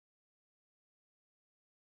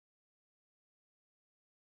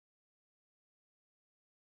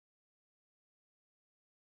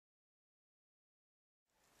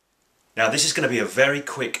Now this is going to be a very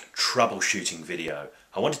quick troubleshooting video.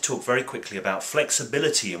 I want to talk very quickly about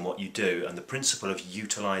flexibility in what you do and the principle of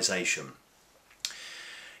utilization.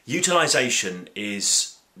 Utilization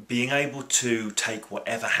is being able to take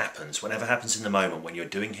whatever happens in the moment when you're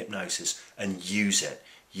doing hypnosis and use it.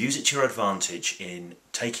 Use it to your advantage in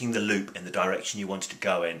taking the loop in the direction you want it to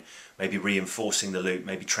go in, maybe reinforcing the loop,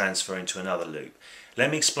 maybe transferring to another loop.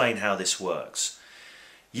 Let me explain how this works.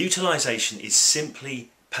 Utilization is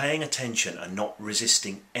simply paying attention and not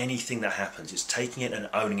resisting anything that happens. It's taking it and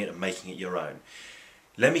owning it and making it your own.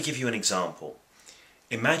 Let me give you an example.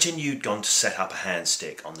 Imagine you'd gone to set up a hand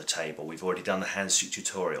stick on the table. We've already done the hand stick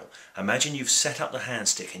tutorial. Imagine you've set up the hand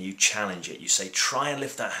stick and you challenge it. You say, try and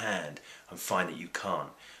lift that hand, and find that you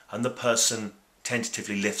can't. And the person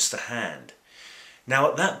tentatively lifts the hand. Now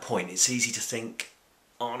at that point it's easy to think,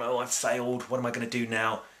 oh no, I've failed, what am I going to do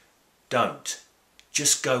now? Don't.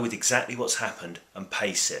 Just go with exactly what's happened and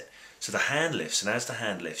pace it. So the hand lifts, and as the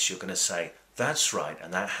hand lifts you're going to say, that's right,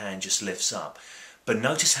 and that hand just lifts up. But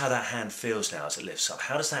notice how that hand feels now as it lifts up.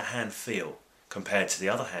 How does that hand feel compared to the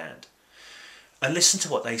other hand? And listen to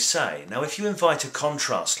what they say. Now if you invite a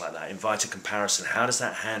contrast like that, invite a comparison, how does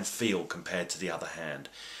that hand feel compared to the other hand?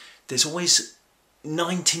 There's always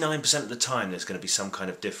 99% of the time there's going to be some kind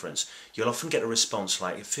of difference. You'll often get a response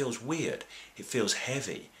like, it feels weird, it feels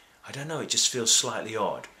heavy, I don't know, it just feels slightly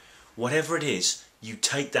odd. Whatever it is, you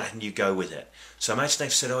take that and you go with it. So imagine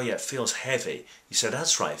they've said, oh yeah, it feels heavy. You say,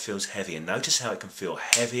 that's right, it feels heavy. And notice how it can feel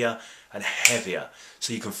heavier and heavier.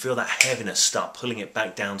 So you can feel that heaviness start pulling it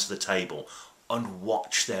back down to the table, and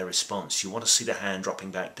watch their response. You want to see the hand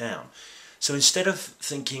dropping back down. So instead of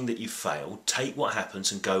thinking that you failed, take what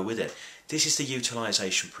happens and go with it. This is the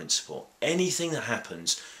utilization principle. Anything that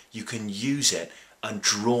happens, you can use it and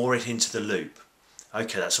draw it into the loop.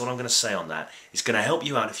 Okay, that's all I'm going to say on that. It's going to help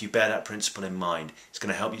you out if you bear that principle in mind. It's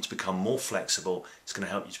going to help you to become more flexible. It's going to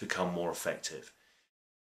help you to become more effective.